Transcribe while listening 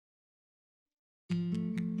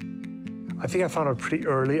I think I found out pretty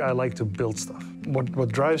early I like to build stuff.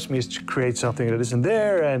 What drives me is to create something that isn't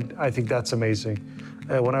there, and I think that's amazing.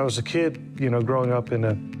 When I was a kid, you know, growing up in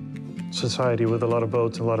a society with a lot of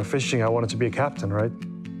boats and a lot of fishing, I wanted to be a captain, right?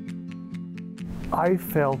 I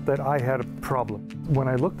felt that I had a problem. When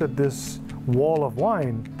I looked at this wall of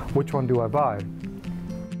wine, which one do I buy?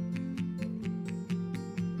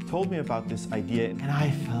 Told me about this idea, and I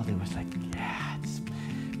felt it was like, yeah,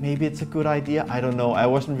 maybe it's a good idea. I don't know. I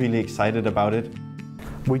wasn't really excited about it.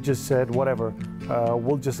 We just said, whatever,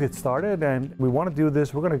 we'll just get started, and we want to do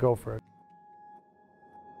this, we're going to go for it.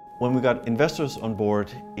 When we got investors on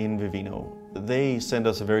board in Vivino, they sent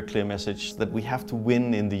us a very clear message that we have to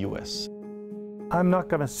win in the US. I'm not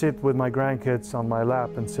going to sit with my grandkids on my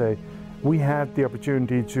lap and say, we had the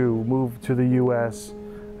opportunity to move to the US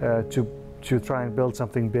to try and build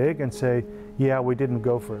something big, and say, yeah, we didn't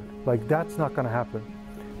go for it. Like, that's not going to happen.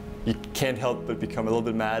 You can't help but become a little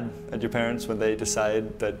bit mad at your parents when they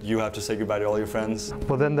decide that you have to say goodbye to all your friends.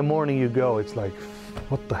 Well, then the morning you go, it's like,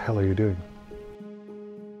 what the hell are you doing?